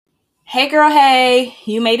Hey girl, hey,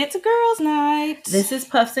 you made it to girls' night. This is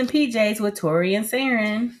Puffs and PJs with Tori and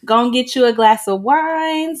Saran. Gonna get you a glass of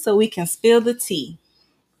wine so we can spill the tea.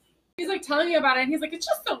 He's like telling me about it, and he's like, it's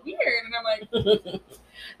just so weird. And I'm like,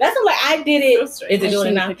 that's like I did it. So is it doing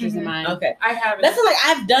it now? Pictures of mine. Okay, I haven't. that's like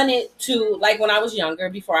I've done it too. Like when I was younger,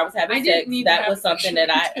 before I was having sex, that was something that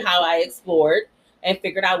how I explored and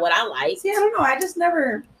figured out what I liked. See, I don't know. I just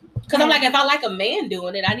never. Because I'm like, if I like a man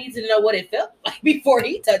doing it, I need to know what it felt like before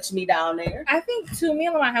he touched me down there. I think too. Me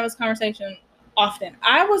and Lamont have this conversation often.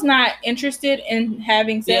 I was not interested in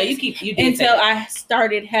having sex. You until I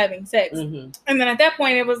started having sex, mm-hmm. and then at that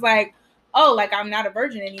point it was like, oh, like I'm not a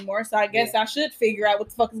virgin anymore, so I guess I should figure out what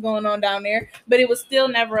the fuck is going on down there. But it was still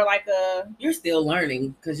never like a. You're still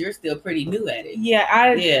learning because you're still pretty new at it.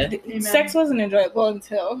 Yeah, sex wasn't enjoyable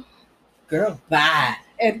until. Girl, bye.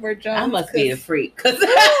 Edward Jones. I must be a freak.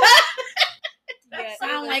 Yeah,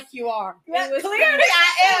 sound like you are. Clearly, I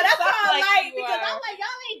am. That's what I like because I'm like, y'all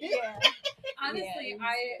ain't doing it. Honestly,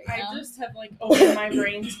 I just have like opened my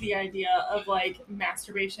brain to the idea of like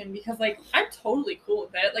masturbation because like I'm totally cool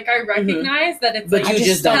with it. Like I recognize that it's but like you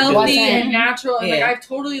just don't healthy and natural, and like Yeah. I've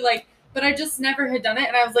totally like, but I just never had done it.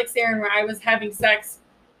 And I was like Saran, where I was having sex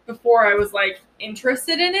before I was like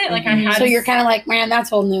interested in it. Like I had. So you're kind of like, man,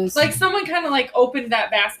 that's old news. Like someone kind of like opened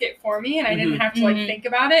that basket for me, and I didn't have to like think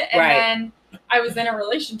about it. And then I was in a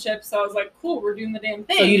relationship, so I was like, cool, we're doing the damn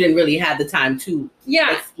thing. So you didn't really have the time to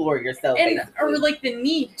explore yourself. And or like the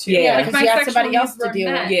need to. Yeah, like, because you have somebody else to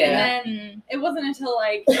deal with. Yeah. And then it wasn't until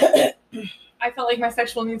like I felt like my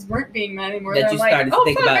sexual needs weren't being met anymore that you started to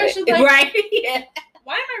think about I it. should, like, right? Yeah.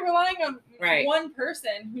 why am I relying on one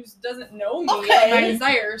person who doesn't know me Okay. and my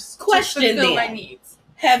desires Question to fulfill then. my needs?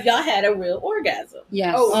 Have y'all had a real orgasm?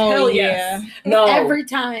 Yes. Oh, hell yes. No. Every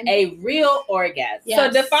time. A real orgasm. Yes.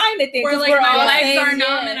 So define the thing. Where like we're my all legs saying are numb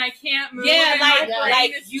yes. and I can't move. Yeah, and like- my brain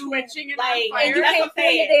like is you- twitching and like- on fire. And you That's can't what I'm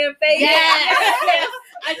feel your saying. damn face. Yes.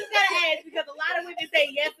 I just gotta ask because a lot of women say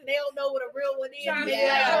yes and they don't know what a real one is. Yeah.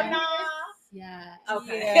 They're like, oh, no. Yeah.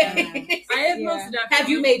 Okay. I have most definitely. Have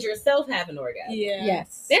you made yourself have an orgasm? Yeah.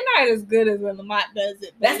 Yes. They're not as good as when Lamont does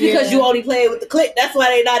it. That's because you only play with the clit. That's why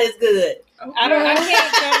they're not as good. Okay. I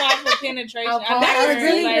can't come off of penetration. Okay. I'm That not is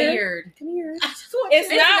really like- weird. Come here. It's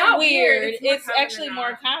not not weird. weird. It's more It's common actually than more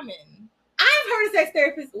not. common. I've heard a sex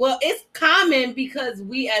therapist. Well, it's common because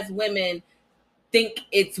we as women think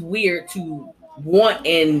it's weird to want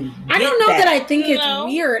and. I don't know that I think it's No.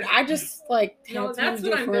 weird. I just like No, have that's to do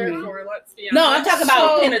what it I'm for there me. for. Let's be honest. No, I'm talking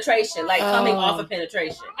about So- penetration, like coming Oh. off of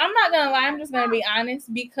penetration. I'm not gonna lie. I'm just gonna be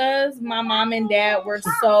honest because my mom and dad were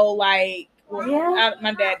so like. Well,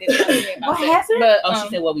 my dad didn't talk to me about What sex, happened? but Oh, she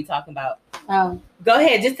said, "What we talking about?" Oh. Go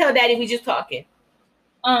ahead, just tell Daddy we just talking.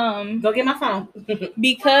 Go get my phone.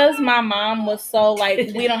 because my mom was so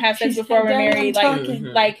like we don't have sex before we're married, like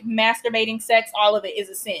Mhm. like masturbating sex, all of it is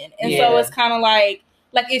a sin, and so Yeah. it's kind of like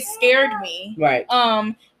it scared me. Right.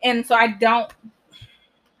 And so I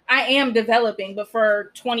am developing, but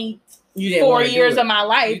for 24 You wanna do years it. of my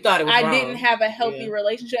life, You thought it was I wrong. didn't have a healthy Yeah.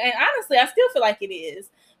 relationship. And honestly, I still feel like it is.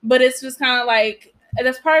 But it's just kind of like,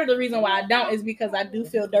 that's part of the reason why I don't is because I do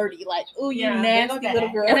feel dirty. Like, ooh, you Yeah. nasty little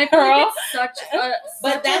girl. And I feel like it's such a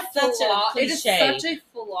But that's such a flaw. It is cliche. such a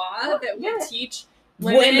flaw that we teach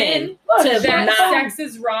women to that not. sex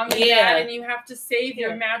is wrong and Yeah. bad, and you have to save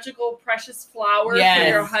your magical, precious flower Yes. for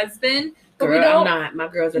your husband. But Girl, we don't. I'm not. My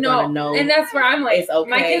girls are No, gonna know. and that's where I'm like, it's okay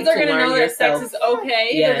my kids are to gonna learn know that sex yourself. is okay.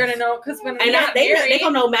 Yes. They're gonna know because when we And got they married,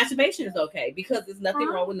 gonna know masturbation is okay because there's nothing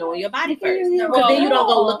wrong with knowing your body first. No. Because then you don't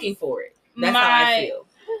go looking for it. That's how I feel.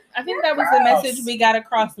 I think that was the message we got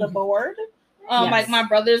across the board. Yes. Like my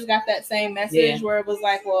brothers got that same message Yeah. where it was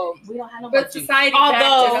like, well, We don't have no but society Although,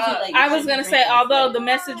 backed it up. Like, I you was shouldn't gonna drink say, this although way. the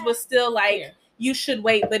message was still like, Yeah. you should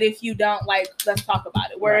wait, but if you don't, like, let's talk about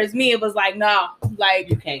it. Whereas me, it was like, no, like,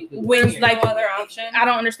 You can't do when, it. like, no other option. I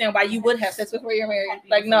don't understand why you would have sex before you're married.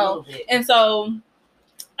 Like, no. And so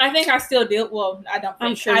I think I still deal. Well, I don't. I'm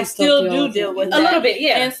Think, sure I you still still do deal with a that. little bit,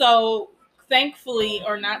 yeah. And so, thankfully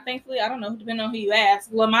or not thankfully, I don't know, depending on who you ask.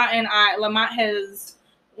 Lamont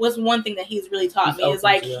was one thing that he's really taught me is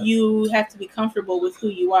like you have to be comfortable with who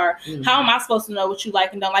you are. Mhm. How am I supposed to know what you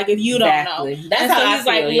like and don't like if you don't know? Exactly. That's And how so I he's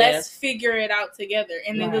feel, like, yeah. let's figure it out together.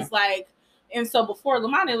 And it Right. was like, And so before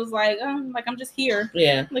Lamont, it was like I'm just here.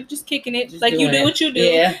 Yeah. Like just kicking it. Just like you do it. what you do.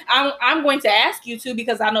 Yeah. I'm going to ask you to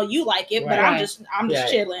because I know you like it, but I'm just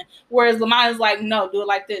chilling. Whereas Lamont is like, no, do it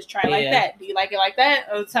like this, try it like that. Do you like it like that?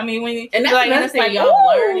 Or tell me when you and that's like, another thing like, y'all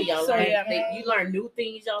learn. Y'all so, learn you learn new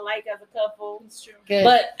things y'all like as a couple. It's true. Good.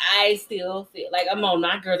 But I still feel like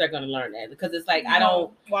my girls are gonna learn that because it's like I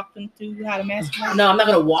don't walk them through how to masturbate. No, I'm not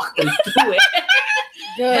gonna walk them through it.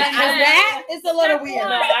 Good. That is a little weird. No,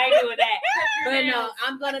 I ain't doing that. But no,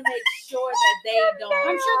 I'm gonna make sure that they don't.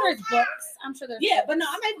 I'm sure there's books. I'm sure there's books. But no,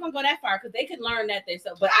 I'm not even gonna go that far because they can learn that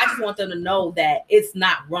themselves. But I just want them to know that it's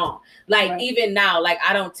not wrong. Like even now, like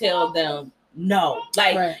I don't tell them no.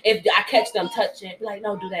 Like if I catch them touching, be like,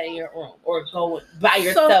 no, do that in your room or go by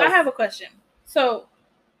yourself. So I have a question. So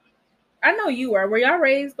I know you were. Were y'all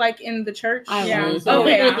raised like in the church? Yeah.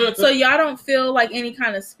 Okay. So y'all don't feel like any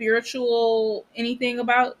kind of spiritual anything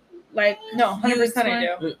about like no, 100%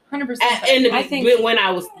 I do. 100%. And I think when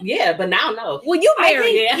I was but now no. Well, you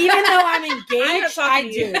married. Even though I'm engaged, I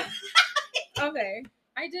do. Okay.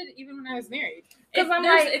 I did even when I was married. Because I'm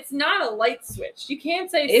like, it's not a light switch. You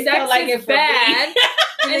can't say it sex like is bad.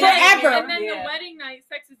 Forever. And then the wedding night,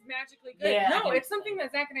 sex is magically good. Yeah, no, it's something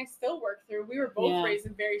that Zach and I still work through. We were both raised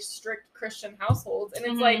in very strict Christian households. And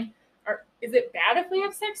it's like, is it bad if we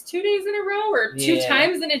have sex 2 days in a row or 2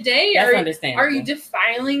 times in a day? That's understandable. Are you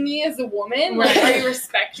defiling me as a woman? Like, are you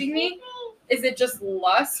respecting me? Is it just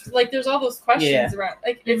lust? Like, there's all those questions around.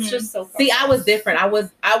 Like, it's just so fun. See, I was different. I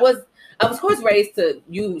was of course raised to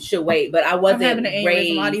you should wait, but I wasn't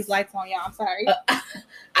raised. All these lights on, y'all. I'm sorry.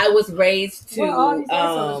 I was raised to no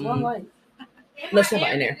shut up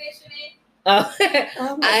in there.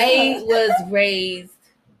 I was raised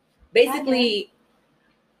basically.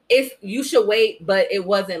 It's you should wait, but it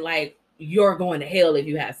wasn't like you're going to hell if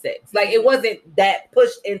you have sex. Like it wasn't that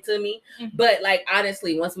pushed into me. But like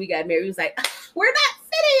honestly, once we got married, it was like we're not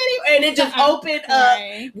sitting anywhere, and it just opened up.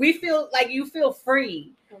 We feel like you feel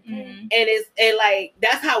free. And it's like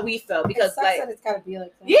that's how we felt because like it's gotta be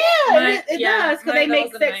like that. It does because they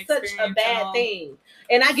make sex such a bad thing.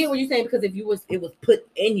 And I get what you're saying because if it was put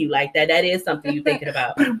in you like that is something you're thinking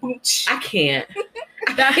about. I can't.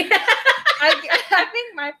 I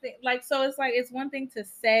think my thing, like, so it's like it's one thing to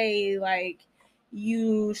say like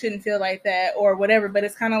you shouldn't feel like that or whatever, but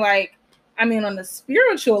it's kind of like I mean on the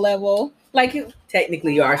spiritual level, like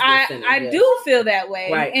technically you are still sinning, I do feel that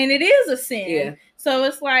way, right? And it is a sin. Yeah. So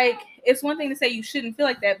it's like it's one thing to say you shouldn't feel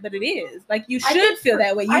like that, but it is like you should feel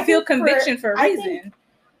that way. You feel conviction for a reason.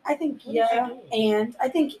 I think and I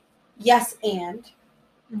think yes and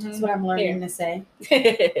is what I'm learning to say.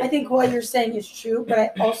 I think what you're saying is true, but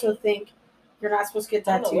I also think you're not supposed to get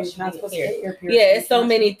tattoos. You're not supposed to get your period. Yeah, it's so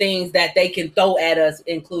many things that they can throw at us,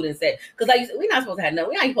 including sex. Because like we're not supposed to have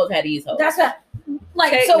we ain't supposed to have these hoes. That's what.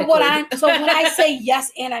 Like so when I say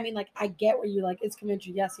yes and I mean like I get where you like it's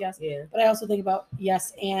conventional yes. Yeah. But I also think about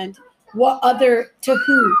yes and what other to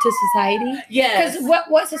who to society? Yes. Because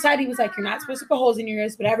what society was like you're not supposed to put holes in your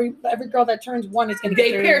ears, but every girl that turns one is going to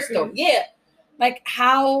get pierced them. Yeah. Like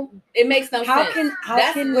how it makes no sense.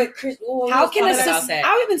 I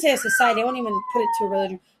would even say a society. I won't even put it to a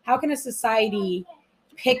religion. How can a society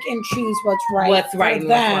pick and choose what's right and what's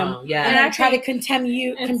wrong? Yeah, and I try to condemn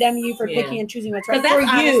you for picking and choosing what's right that's for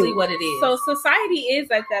honestly you. What it is. So society is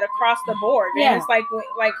like that across the board. Yeah, and it's like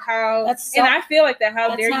how and I feel like that.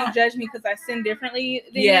 How dare you judge me because I sin differently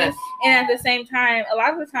than you? And at the same time, a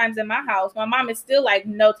lot of the times in my house, my mom is still like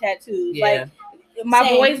no tattoos. Yeah. Like my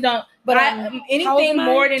boys don't. But anything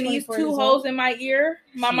more than these 2 holes in my ear,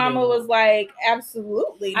 my mama was like,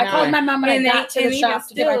 absolutely not. I called my mom when I got to the shop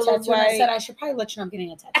to get my tattoo, and I said I should probably let you know I'm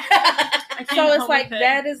getting a tattoo. So it's like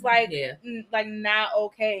that is like like not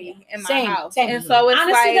okay in my house. Same. And so it's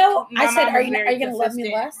honestly like, though, I said, are you gonna love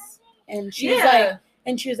me less?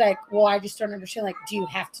 And she was like, well, I just don't understand. Like, do you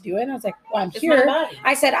have to do it? And I was like, well, I'm here.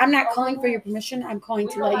 I said, I'm not calling for your permission. I'm calling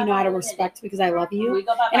to let you know out of respect because I love you.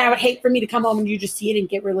 And I would hate for me to come home and you just see it and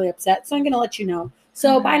get really upset. So I'm going to let you know.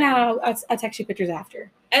 So by now, I'll text you pictures after.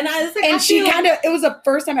 And she kind of, it was the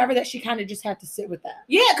first time ever that she kind of just had to sit with that.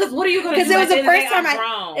 Yeah, because what are you going to do? Because it was the first time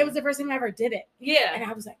it was the first time I ever did it. Yeah. And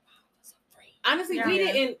I was like, wow, I'm so afraid. Honestly, we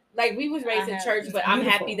didn't, like, we was raised in church, but I'm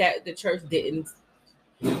happy that the church didn't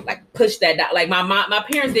like push that down. Like my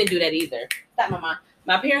parents didn't do that either. Not my mom.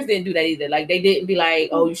 My parents didn't do that either. Like they didn't be like,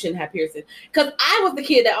 oh, you shouldn't have piercings. Because I was the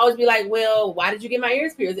kid that always be like, well, why did you get my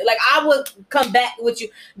ears pierced? Like I would come back with you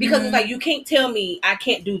because it's like you can't tell me I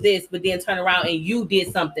can't do this, but then turn around and you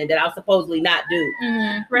did something that I'll supposedly not do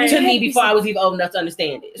to me before I was even old enough to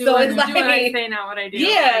understand it. So it's like what I say, not what I do.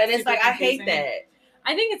 Yeah, and it's like I hate that.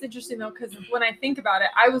 I think it's interesting though because when I think about it,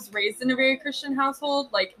 I was raised in a very Christian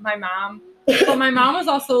household. Like my mom But my mom was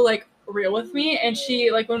also like real with me, and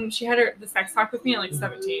she like when she had the sex talk with me at like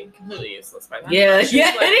 17, completely useless by then. Yeah, she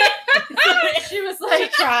was like, she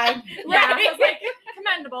tried. Yeah, I was like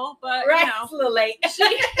commendable, but right, you know, it's a little late.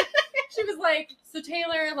 She was like, so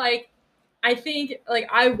Taylor, like, I think like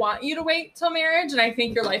I want you to wait till marriage, and I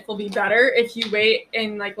think your life will be better if you wait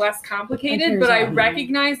and like less complicated. But I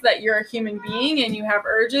recognize that you're a human being and you have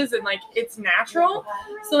urges and like it's natural.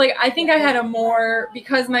 So like I think I had a more,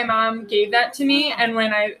 because my mom gave that to me, and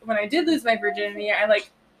when I did lose my virginity, I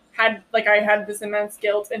had this immense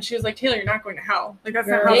guilt, and she was like, Taylor, you're not going to hell. Like that's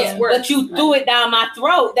not how this works. But you threw it down my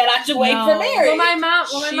throat that I should wait for marriage. Well, my mom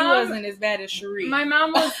wasn't as bad as Cherie. My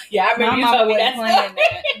mom was. Yeah, I remember you told me that playing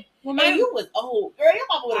that. Well, man, you was old. Girl, your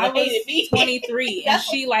mama would have hated me. 23, and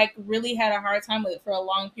she like really had a hard time with it for a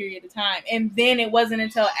long period of time. And then it wasn't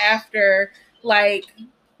until after, like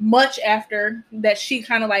much after, that she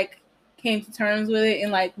kind of like came to terms with it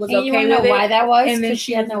and like was okay with it. You know why that was? And then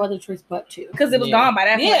she had no other choice but to. Because it was gone by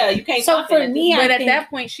that point. Yeah, you can't. So for me, but at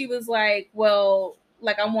that point, she was like, "Well,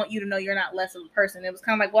 like I want you to know you're not less of a person." It was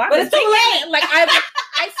kind of like, "Well, but it's too late." Like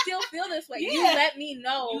I still feel this way. Yeah. You let me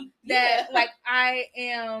know that like I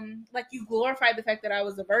am, like you glorified the fact that I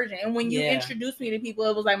was a virgin. And when you introduced me to people,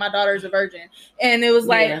 it was like my daughter is a virgin. And it was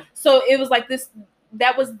like, so it was like this,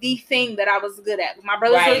 that was the thing that I was good at. My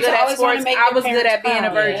brothers were good at sports. I was good at being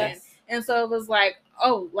a virgin. Yes. And so it was like,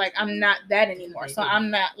 oh, like I'm not that anymore. So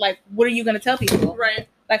I'm not like, what are you going to tell people? Right.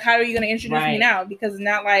 Like, how are you going to introduce me now? Because it's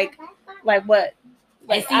not like what?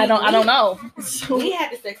 Like, see, I don't know. We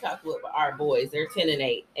had the sex talk with our boys. They're 10 and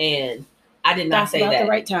 8, and I did not say that. The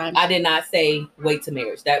right time. I did not say wait to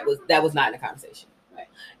marriage. That was not in the conversation. Right.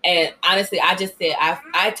 And honestly, I just said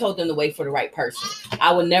I told them to wait for the right person.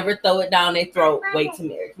 I would never throw it down their throat. Wait to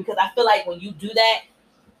marriage, because I feel like when you do that,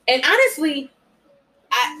 and honestly,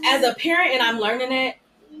 as a parent, and I'm learning that.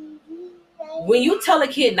 When you tell a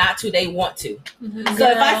kid not to, they want to. Mm-hmm. So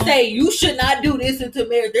if I say you should not do this until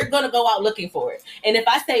marriage, they're going to go out looking for it. And if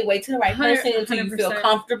I say wait to the right person until you feel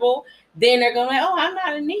comfortable, then they're going to be like, oh, I'm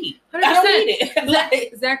not in need. 100%. I don't need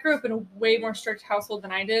it. Zach grew up in a way more strict household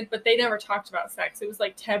than I did, but they never talked about sex. It was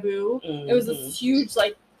like taboo. Mm-hmm. It was this huge,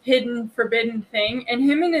 like, hidden, forbidden thing. And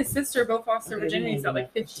him and his sister both lost their virginities at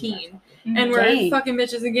like 15. And we're fucking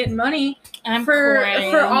bitches and getting money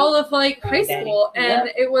for all of like high school. And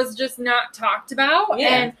it was just not talked about. Yeah.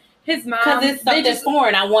 And his mom, because it's something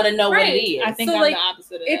foreign. I want to know what it is. I think I'm the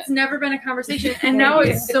opposite of that. It's never been a conversation. And now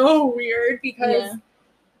it's so weird because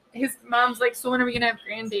his mom's like, so when are we gonna have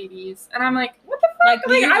grandbabies? And I'm like, what the fuck? Like,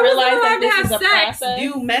 do you realize that this is a process?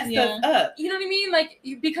 You messed us up. You know what I mean? Like,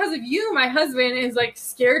 because of you, my husband is like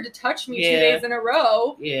scared to touch me 2 days in a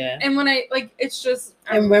row. Yeah. And when I like, it's just.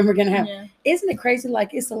 And when we're gonna have, isn't it crazy?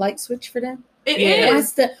 Like, it's a light switch for them. It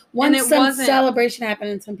is. Once some celebration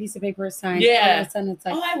happened and some piece of paper is signed, all of a sudden it's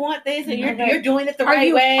like, oh, I want this, and you're doing it the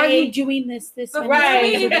right way. Are you doing this right?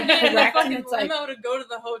 Correct. And it's like, to go to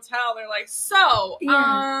the hotel. They're like, so,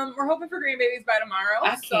 we're hoping for grandbabies by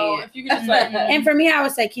tomorrow. So if you could just let me. And for me, I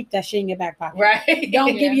would say keep that shit in your back pocket. Right.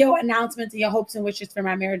 Don't give your announcements and your hopes and wishes for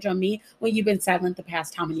my marriage on me when you've been silent the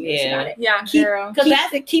past how many years about it. Yeah,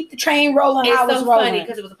 keep the train rolling. It's how so it's rolling. funny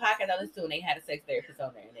because it was a podcast I listened to, and they had a sex therapist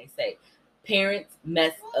on there, and they say parents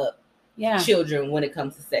mess up children when it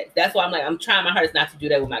comes to sex. That's why I'm trying my hardest not to do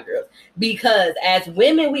that with my girls, because as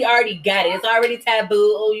women we already got it. It's already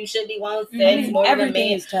taboo. Oh, you shouldn't be wanting sex more than a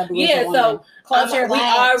man. Is taboo. Yeah, so culture we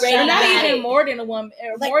already not even more than a woman,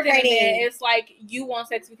 more than a man. It's like you want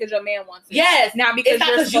sex because your man wants it. Yes, not because it's not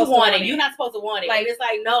because you want it. You're not supposed to want it. Like, and it's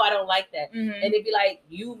like, no, I don't like that. Mm-hmm. And it'd be like,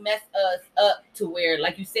 you messed us up to where,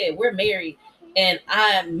 like you said, we're married. And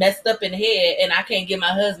I'm messed up in the head, and I can't give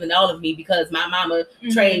my husband all of me because my mama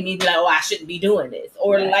trained me to be like, oh, I shouldn't be doing this,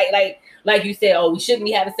 or like you said, oh, we shouldn't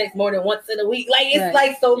be having sex more than once in a week. Like it's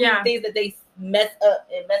like so many things that they mess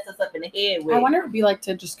us up in the head with. I wonder what it'd be like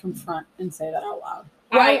to just confront and say that out loud.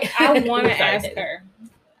 Right. I want to ask her.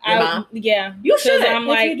 Mom? Yeah, you should. I'm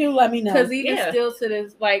like, if you do, let me know. Because even still to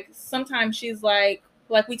this, like sometimes she's like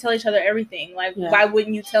we tell each other everything. Like, why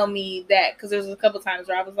wouldn't you tell me that? Because there's a couple times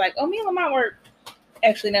where I was like, oh, me and Lamont work.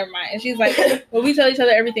 Actually, never mind. And she's like, well, we tell each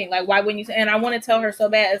other everything. Like, why wouldn't you? And I want to tell her so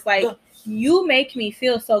bad. It's like, you make me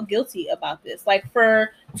feel so guilty about this. Like,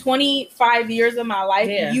 for 25 years of my life,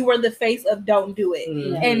 you were the face of don't do it.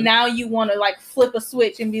 Mm-hmm. And now you want to, like, flip a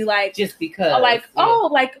switch and be like, just because. Like,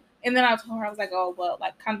 like, and then I told her, I was like, oh, well,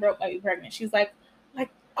 like, kind of broke by being pregnant. She's like,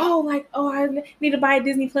 I need to buy a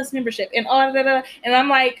Disney Plus membership. And and I'm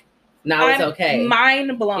like, now it's okay.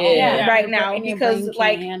 Mind blown right now because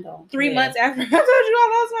like 3 months after I told you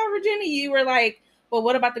I lost my virginity, you were like, well,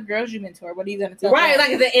 what about the girls you mentor? What are you gonna tell Right, them?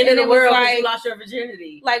 like at the end of the world, like, you lost your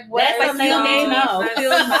virginity. Like what? That's like you made me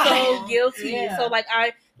feel so guilty. Yeah. So like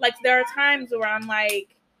there are times where I'm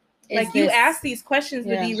like you ask these questions,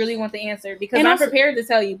 but do you really want the answer? Because I'm prepared to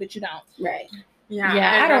tell you, but you don't. Right.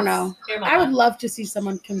 Yeah. I don't know. I would love to see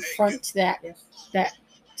someone confront that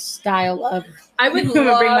style of. I would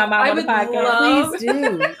love. Bring my mom on the podcast. Please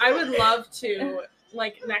do. I would love to.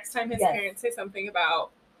 Like next time his parents say something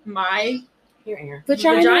about my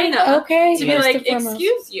vagina, okay, to be like,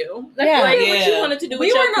 excuse you. What you wanted to do.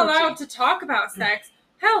 We weren't allowed to talk about sex.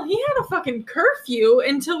 Hell, he had a fucking curfew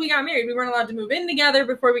until we got married. We weren't allowed to move in together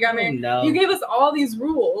before we got married. No. You gave us all these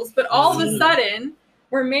rules, but all of a sudden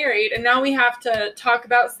we're married, and now we have to talk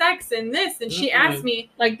about sex and this. And she asked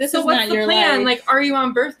me, like, this so is what's not the your plan? life. Like, are you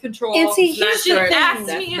on birth control? And see, here's she asked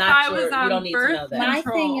me if I was on birth control. My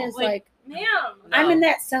thing is like, ma'am, I'm in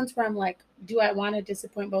that sense where I'm like, do I want to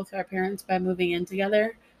disappoint both our parents by moving in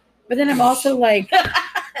together? But then I'm also like,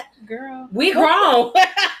 girl, we grown.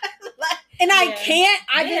 And I can't.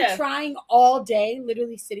 I've been trying all day,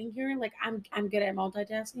 literally sitting here. Like I'm good at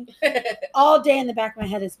multitasking. All day in the back of my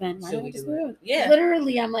head has been, why don't we just move? Yeah.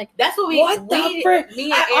 Literally, I'm like, that's what me and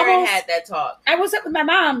Aaron had that talk. I was up with my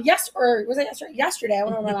mom yesterday. I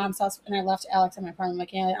went over to my mom's house and I left Alex at my apartment. I'm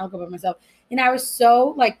like, yeah, I'll go by myself. And I was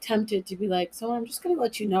so like tempted to be like, so I'm just gonna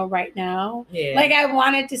let you know right now. Yeah. Like I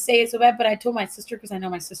wanted to say it so bad, but I told my sister because I know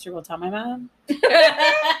my sister will tell my mom.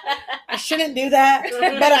 I shouldn't do that,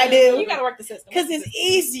 but I do. You gotta work the system because it's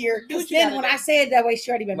easier. Because then when I say it that way,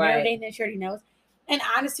 she already been married and she already knows. And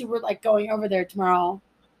honestly, we're like going over there tomorrow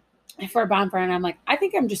for a bonfire, and I'm like, I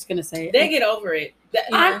think I'm just gonna say it. They get over it.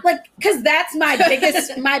 I'm like, because that's my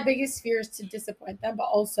biggest fear is to disappoint them, but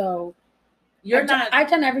also. I've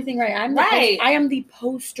done everything right. I am the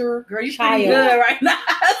poster child. Good right now.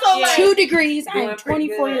 2 degrees. I'm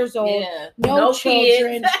 24 years old. Yeah. No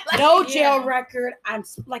children. No jail record. I'm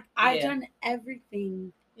like I've done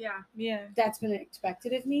everything. Yeah. That's been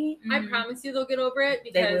expected of me. I promise you they'll get over it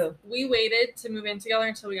because we waited to move in together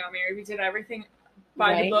until we got married. We did everything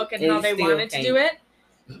by the book and how they wanted to do it.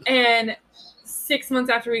 And 6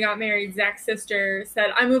 months after we got married, Zach's sister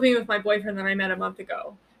said, "I'm moving with my boyfriend that I met a month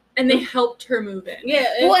ago." And they helped her move in. Yeah.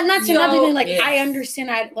 Well, and that's another thing. Like, I understand.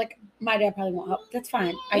 My dad probably won't help. That's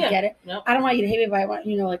fine. I get it. Yep. I don't want you to hate me, but I want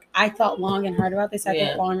like I thought long and hard about this. I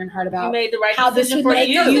thought long and hard about you made the right how this would make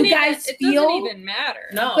you guys feel. It doesn't even matter.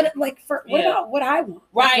 No. But like, what about what I want?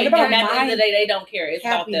 Right. What about and at the end of the day, they don't care. It's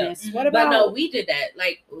happiness. About them. What about? But no, we did that.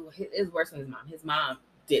 Like, it's worse than his mom. His mom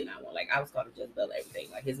did not want. Like, I was called to just build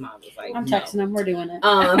everything. Like, his mom was like, I'm texting them. We're doing it.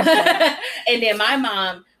 And then my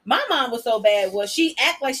mom was so bad. Well, she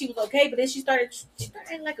acted like she was okay, but then she started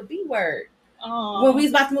acting like a B word. When we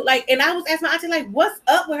was about to move, like, and I was asking my auntie, like, what's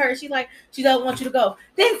up with her? She like, she doesn't want you to go.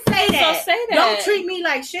 Then say that. So say that. Don't treat me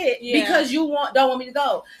like shit because you don't want me to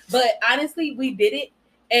go. But honestly, we did it.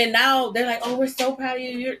 And now they're like, oh, we're so proud of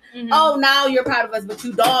you. Oh, now you're proud of us, but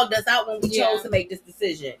you dogged us out when we chose to make this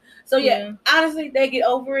decision. So honestly, they get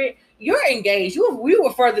over it. You're engaged. We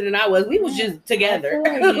were further than I was. We was just together.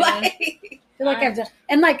 I've done,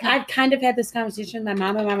 and like I've kind of had this conversation with my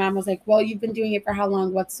mom, and my mom was like, well, you've been doing it for how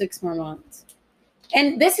long? What's 6 more months?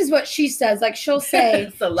 And this is what she says. Like, she'll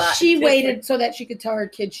say she waited so that she could tell her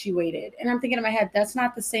kids she waited. And I'm thinking in my head, that's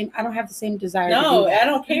not the same. I don't have the same desire. No, I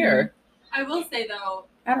don't care. I will say though,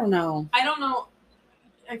 I don't know.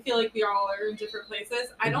 I feel like we all are in different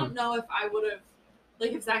places. I don't know if I would have,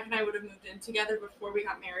 like, if Zach and I would have moved in together before we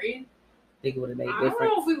got married. I think it would have made a difference. I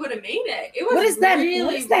don't know if we would have made it. It was what does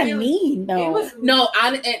that mean though?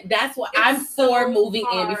 And that's what I'm for moving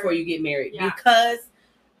in before you get married because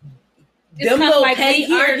them little like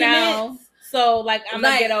petty arguments. Now, so like I'm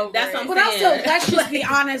gonna get over that's it. But also, let's just be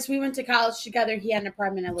honest. We went to college together. He had an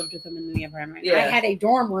apartment. I lived with him in the apartment. I had a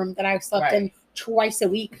dorm room that I slept in twice a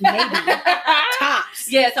week, maybe tops.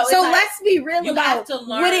 Yeah. So like, let's be real about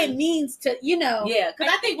what it means to, Yeah,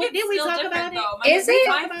 because I think did we talk about it? Is it?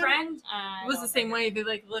 My friend was the same way. They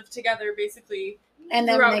like lived together basically and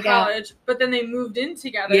then throughout college, but then they moved in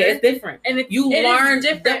together. Yeah, it's different. And you learn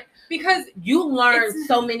different because you learn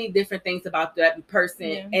so many different things about that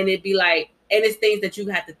person, and it'd be like. And it's things that you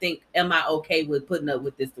have to think, am I okay with putting up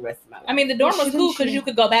with this the rest of my life? I mean, the dorm was cool because you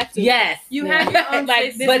could go back to it. Yes. You had your own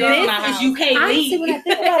like, but this is you can't honestly, leave. when I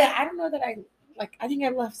think about it, I don't know that I think I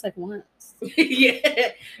left like once. Yeah.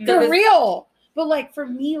 For real. But like for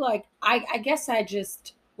me, like I guess I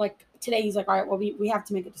just like today he's like, all right, well we have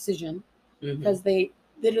to make a decision because they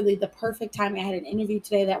literally the perfect time. I had an interview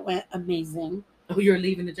today that went amazing. Oh, you're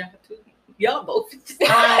leaving the job too? Y'all both.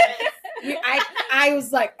 I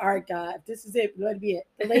was like, all right, God, this is it. Let it be it.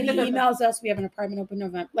 The lady emails us. We have an apartment open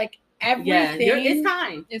November. Like, everything. It's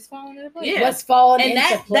time. It's falling into place. Yeah. Was falling and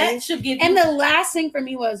into place. That should give and the last thing for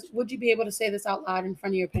me was, would you be able to say this out loud in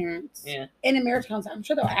front of your parents? Yeah. In a marriage counseling, I'm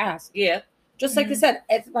sure they'll ask. Yeah. Just like they said,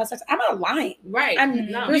 it's about sex. I'm not lying. Right.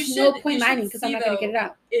 There's no point lying because I'm not going to get it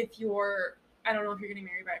out. If you're, I don't know if you're getting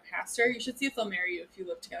married by a pastor, you should see if they'll marry you if you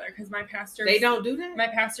live together. Because my pastor, they don't do that. My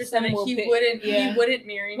pastor said that he wouldn't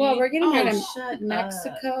marry me. Well, we're getting married in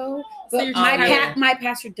Mexico, but my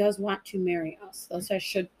pastor does want to marry us. So I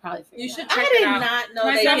should probably. You should check it out. I did not know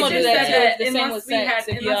my they do that. The same with sex.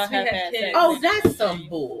 If y'all have had kids. Oh, that's some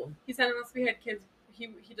bull. He said unless we had kids, he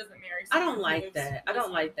doesn't marry. I don't like that. I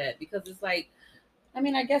don't like that because it's like. I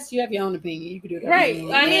mean, I guess you have your own opinion. You can do it. Right.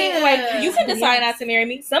 I mean, like, you can decide not to marry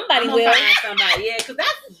me. Somebody will. Somebody. Yeah, because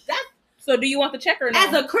that's. So, do you want the check or not?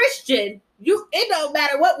 As a Christian, it don't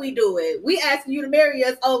matter what we do. We asking you to marry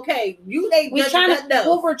us. Okay, you ain't judging nothing else.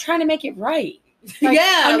 Well, we're trying to make it right. Like,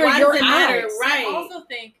 under your eyes. Right. I also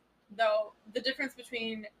think though the difference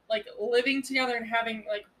between like living together and having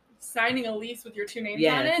like signing a lease with your two names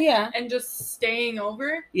on it and just staying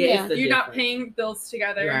over. You're not paying bills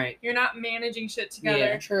together. Right. You're not managing shit together.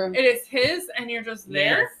 Yeah, true. It is his and you're just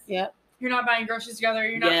there. Yep. You're not buying groceries together.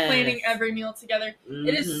 You're not planning every meal together. Mm-hmm.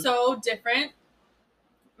 It is so different.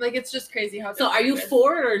 Like, it's just crazy how. So, are you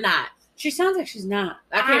for it or not? She sounds like she's not.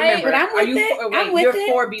 I can't remember. But I'm with it. I'm with you're it.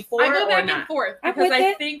 for before I go back or not? and forth because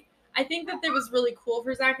I think that it was really cool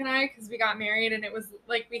for Zach and I because we got married and it was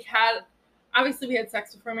like we had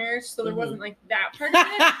sex before marriage, so there wasn't like that part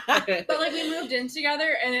of it. But like we moved in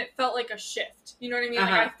together and it felt like a shift. You know what I mean?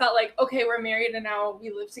 Like I felt like, okay, we're married and now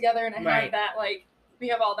we live together and I have that like we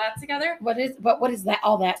have all that together. What is that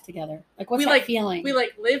all that together? Like what's that feeling? We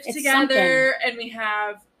like live together and we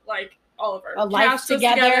have like all of our life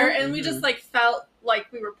together and we just like felt like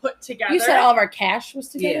we were put together. You said all of our cash was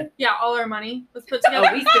together? Yeah, all our money was put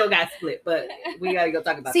together. We still got split, but we gotta go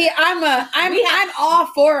talk about that. I'm all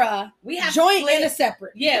for a joint split. And a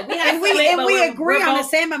separate. Yeah, we have and we agree on the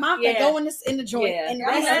same amount that go in the joint. Yeah. And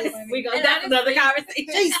that's another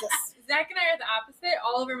conversation. Jesus. Zach and I are the opposite.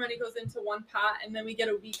 All of our money goes into one pot, and then we get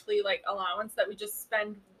a weekly like allowance that we just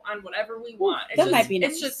spend on whatever we want.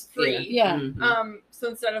 It's just free. Yeah. Mm-hmm. So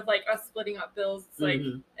instead of like us splitting up bills, it's like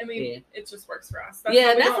it just works for us. That's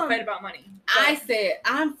why we don't fight about money. But I said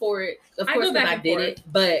I'm for it, of course, when I did it,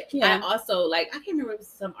 but I also I can't remember, it was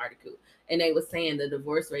some article, and they were saying the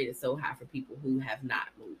divorce rate is so high for people who have not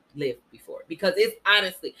lived before because it's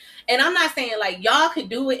honestly, and I'm not saying like y'all could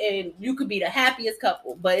do it and you could be the happiest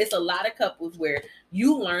couple, but it's a lot of couples where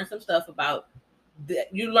you learn some stuff about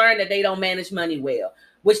you learn that they don't manage money well,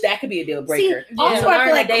 which that could be a deal breaker. Also, I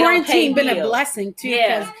feel like quarantine been a blessing too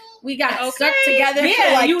because we got stuck together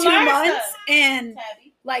for like 2 months and.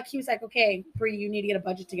 Like he was like, okay, Bree, you need to get a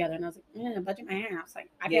budget together, and I was like, budget my house. Like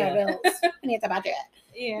I pay bills, I need to budget.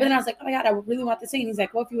 Yeah. But then I was like, oh my god, I really want this thing. And he's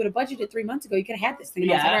like, well, if you would have budgeted 3 months ago, you could have had this thing.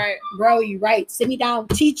 And I was like, right, bro, you right. Sit me down,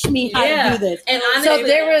 teach me how to do this. And honestly, so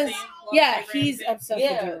there was, he's obsessed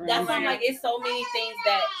with it. That's why I'm like, it's so many things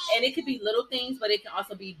that, and it could be little things, but it can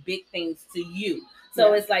also be big things to you.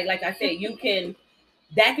 So it's like I said,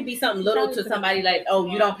 that could be something little to somebody like, oh,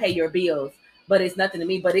 you don't pay your bills. But it's nothing to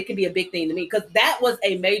me, but it could be a big thing to me because that was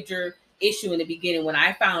a major issue in the beginning when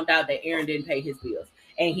I found out that Aaron didn't pay his bills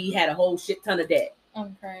and he had a whole shit ton of debt.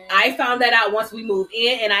 Okay. I found that out once we moved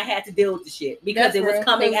in and I had to deal with the shit because it was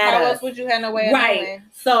coming at us. How else would you have no way of knowing?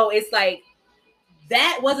 So it's like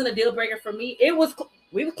that wasn't a deal breaker for me. We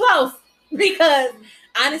were close because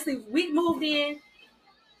honestly, we moved in.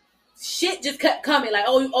 Shit just kept coming like,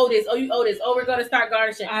 oh, you owe this, oh, we're gonna start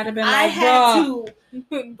garnishing. I'd have been I had to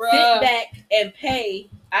sit back and pay.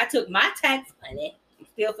 I took my tax money,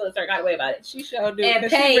 still feel a certain kind of way about it. She sure do. And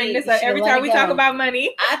paid, she bring this up every time we talk about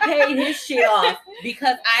money. I paid his shit off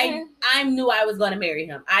because I knew I was gonna marry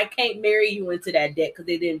him. I can't marry you into that debt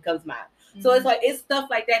because it didn't come to mine. Mm-hmm. So it's stuff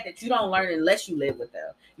like that you don't learn unless you live with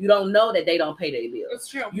them. You don't know that they don't pay their bills. It's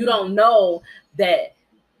true. You don't know that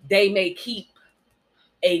they may keep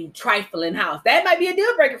a trifling house. That might be a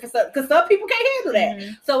deal breaker for some, because some people can't handle that.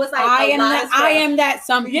 Mm-hmm. So it's like I am that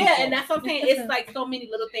some people. Yeah, and that's what I'm saying. It's like so many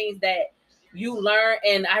little things that you learn,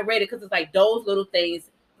 and I read it because it's like those little things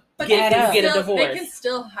get a divorce. They can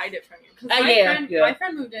still hide it from you. Because my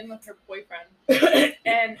friend moved in with her boyfriend,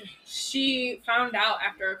 and she found out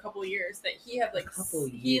after a couple of years that he had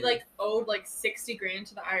owed like $60,000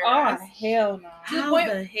 to the IRS. Oh hell no! How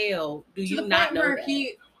the hell do you not know that?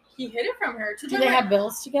 He hid it from her. Do they have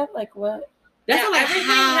bills together? Like what? Everything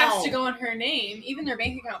has to go in her name, even their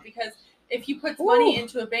bank account, because if you put money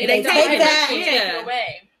into a bank, they take it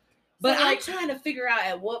away. But I'm trying to figure out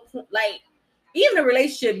at what point, like, even a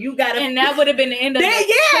relationship, you gotta, and that would have been the end of it.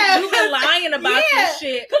 Yeah, you've been lying about this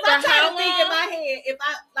shit. Because I'm trying to think in my head, if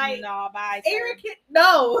I like, no, bye, Eric,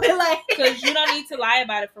 no, like, because you don't need to lie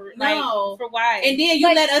about it for for why, and then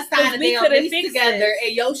you let us sign a damn lease together,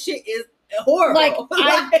 and your shit is horrible. Like,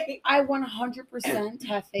 I 100%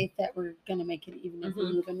 have faith that we're gonna make it, even if we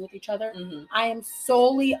move in with each other. I am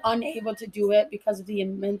solely unable to do it because of the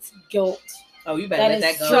immense guilt. Oh, you better let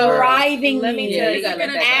that go. Driving Let me tell you,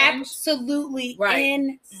 absolutely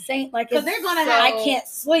insane. Like, because they're gonna I can't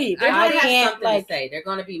sleep. I can't to say. They're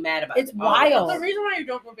gonna be mad about it. It's wild. The reason why you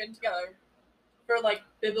don't move in together for like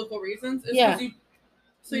biblical reasons is because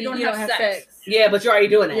you don't have sex. Yeah, but you're already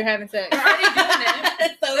doing it. You're having sex. You're already doing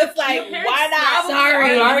it. So it's like, why not?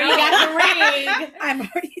 Sorry, I already got the ring. I'm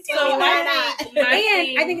already doing it. So why not?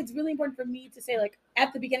 And I think it's really important for me to say, like,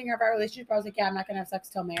 at the beginning of our relationship, I was like, yeah, I'm not gonna have sex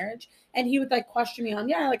till marriage. And he would like question me on,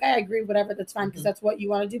 like, I agree, whatever, that's fine, because that's what you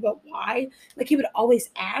want to do, but why? Like, he would always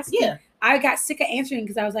ask. Yeah. I got sick of answering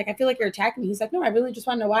because I was like, I feel like you're attacking me. He's like, no, I really just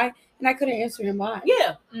want to know why. And I couldn't answer him why.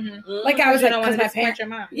 Yeah. Like, I was like, because my parents. Your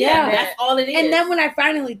mom. Yeah, that's all it is. And then when I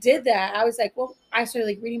finally did that, I was like, well, I started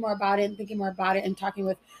like reading more about it and thinking more about it and talking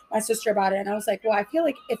with my sister about it. And I was like, well, I feel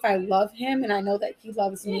like if I love him and I know that he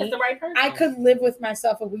loves me, the right person. I could live with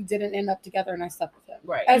myself if we didn't end up together and I slept with him.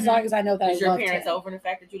 Right. As long as I know that Is I your loved parents him. over the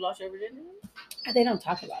fact that you lost your virginity? They don't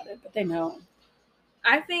talk about it, but they know.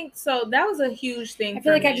 I think so. That was a huge thing. I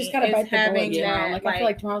feel like I just gotta bite the bullet tomorrow. Like, I feel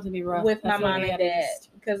like tomorrow's gonna be rough with my mom and dad,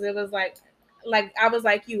 because it was like I was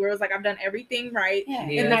like you, where it was like I've done everything right,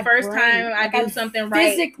 and the first time I do something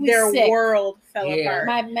right, their world fell apart.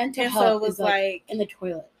 My mental health was like in the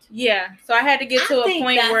toilet. Yeah, so I had to get to a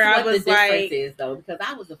point where I was like, is though, because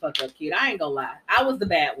I was a fucked up kid. I ain't gonna lie, I was the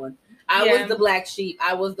bad one. I was the black sheep.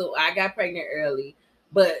 I got pregnant early.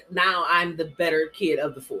 But now I'm the better kid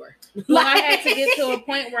of the four. Well, I had to get to a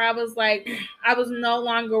point where I was like, I was no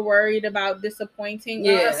longer worried about disappointing,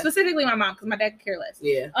 specifically my mom, because my dad could care less.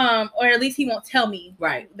 Yeah. Or at least he won't tell me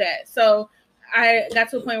that. So I got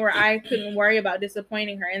to a point where I couldn't worry about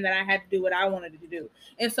disappointing her, and that I had to do what I wanted to do.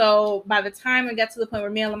 And so by the time I got to the point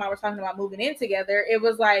where me and Lamar were talking about moving in together, it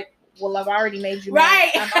was like, well, I've already made you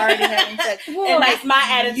mad. I'm already having sex. And that's my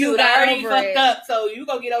attitude. You already fucked up, so you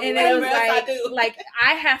gonna get over it. Whatever else I do. Like,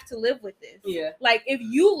 I have to live with this. Yeah. Like, if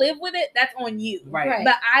you live with it, that's on you. Right.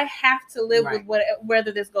 But I have to live with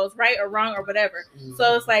whether this goes right or wrong or whatever.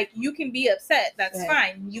 So it's like, you can be upset. That's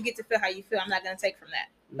fine. You get to feel how you feel. I'm not gonna take from that.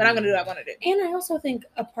 But I'm gonna do what I want to do. And I also think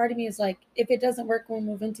a part of me is like, if it doesn't work when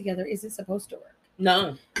we move in together, is it supposed to work?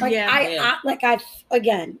 No. Like, I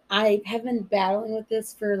have been battling with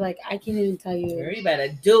this for like, I can't even tell you. You better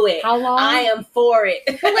do it. How long? I am for it.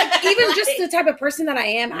 But like, even just the type of person that I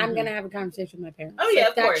am, I'm gonna have a conversation with my parents. Oh yeah,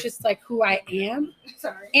 like, that's just like who I am.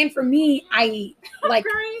 Sorry. And for me, I like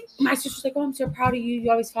my sister's like, oh, I'm so proud of you.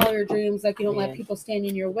 You always follow your dreams. Like, you don't let people stand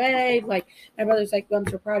in your way. Like, my brother's like, oh, I'm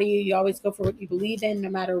so proud of you. You always go for what you believe in, no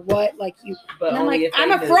matter what. Like, you. But and I'm like,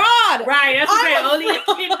 I'm a fraud. Right. That's okay. Only if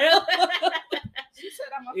you do. She said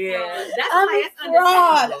I'm a fraud. I'm a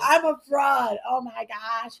fraud. I'm a fraud. Oh my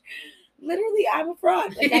gosh. Literally, I'm a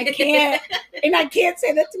fraud. Like, I can't, and I can't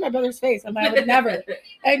say that to my brother's face. I'd never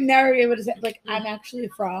be able to say, like, I'm actually a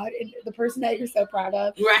fraud. And the person that you're so proud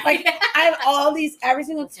of. Right. Like, I have all these, every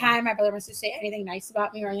single time my brother wants to say anything nice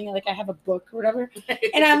about me or anything, like, I have a book or whatever.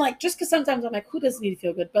 And I'm like, just because sometimes I'm like, who doesn't need to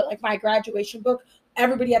feel good? But like, my graduation book,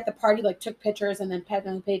 everybody at the party, like, took pictures and then put it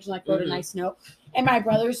on the page and like wrote a nice note. And my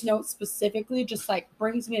brother's note specifically just like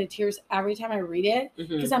brings me to tears every time I read it.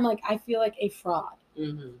 Because I'm like, I feel like a fraud.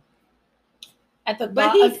 At the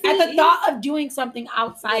thought of doing something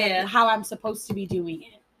outside of how I'm supposed to be doing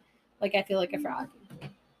it. Like, I feel like a fraud.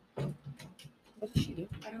 What did she do?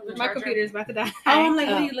 My computer's about to die. Oh, I'm like,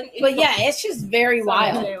 what are you looking? But yeah, it's just very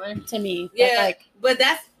wild to me. Yeah, but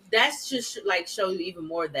that's just like show you even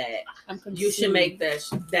more that you should make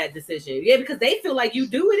that decision. Yeah, because they feel like you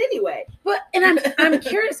do it anyway. But and I'm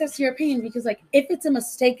curious as to your opinion, because like, if it's a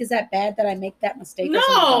mistake, is that bad that I make that mistake?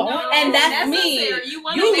 No, and that's me. You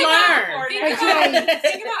learn.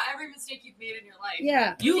 Think about every mistake you've made in your life.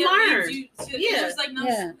 Yeah, you learn. There's like no.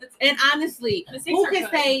 Yeah. And honestly, who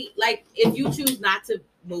can say, like, if you choose not to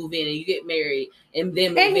move in and you get married and then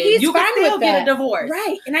move in, you can still get a divorce,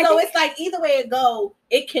 right? And so it's like, either way it go,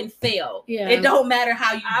 it can fail. Yeah, it don't matter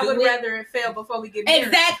how you do it. I would rather it fail before we get married.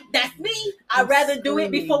 Exactly, that's me. I'd rather do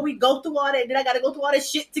it before we go through all that. Then I got to go through all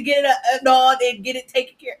this shit to get it done and get it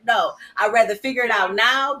taken care of. No, I'd rather figure it out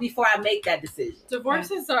now before I make that decision.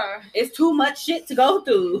 Divorces are it's too much shit to go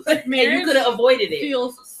through. Marriage, and you could have avoided it.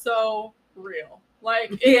 Feels so real.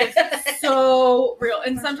 Like, it's so real.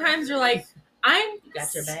 And sometimes you're like, I'm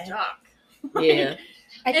got your bag. stuck. Yeah.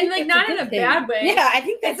 And like not in a bad way. Yeah, I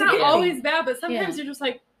think that's not always bad, but sometimes you're just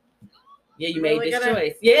like, you made this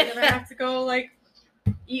choice. Yeah, I'm gonna have to go like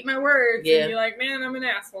eat my words and be like, man, I'm an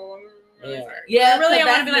asshole. I'm really sorry. Yeah, I want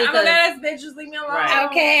to be like, I'm a badass bitch. Just leave me alone. Right.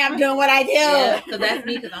 Okay, I'm doing what I do. Yeah, because that's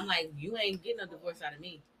me. Because I'm like, you ain't getting a divorce out of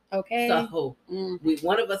me. Okay. So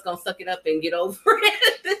one of us gonna suck it up and get over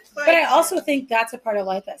it. But I also think that's a part of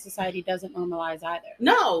life that society doesn't normalize either.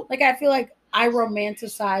 No. Like I feel like I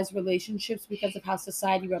romanticize relationships because of how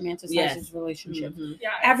society romanticizes relationships. Mm-hmm. Yeah,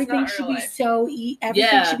 everything should be so easy.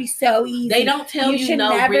 Everything should be so easy. They don't tell you should no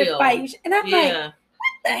never real. fight. And I'm like, what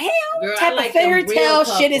the hell? Girl, type of fairy tale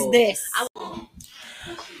shit is this?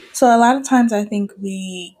 So a lot of times I think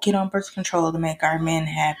we get on birth control to make our men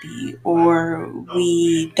happy, or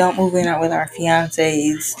we don't move in with our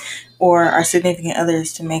fiancés or our significant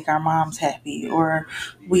others to make our moms happy, or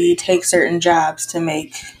we take certain jobs to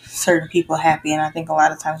make certain people happy. And I think a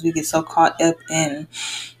lot of times we get so caught up in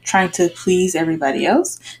trying to please everybody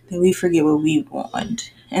else that we forget what we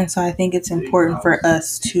want. And so I think it's important for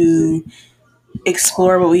us to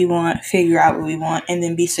explore what we want, figure out what we want, and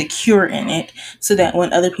then be secure in it so that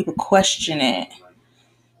when other people question it,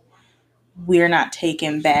 we're not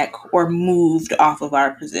taken back or moved off of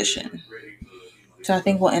our position. So I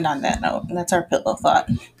think we'll end on that note. And that's our pillow thought.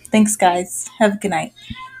 Thanks, guys. Have a good night.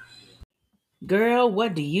 Girl,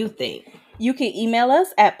 what do you think? You can email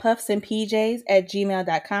us at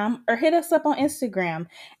puffsandpjs@gmail.com or hit us up on Instagram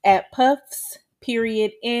at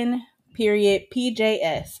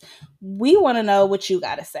puffs_n_PJS. We want to know what you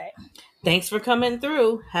got to say. Thanks for coming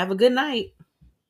through. Have a good night.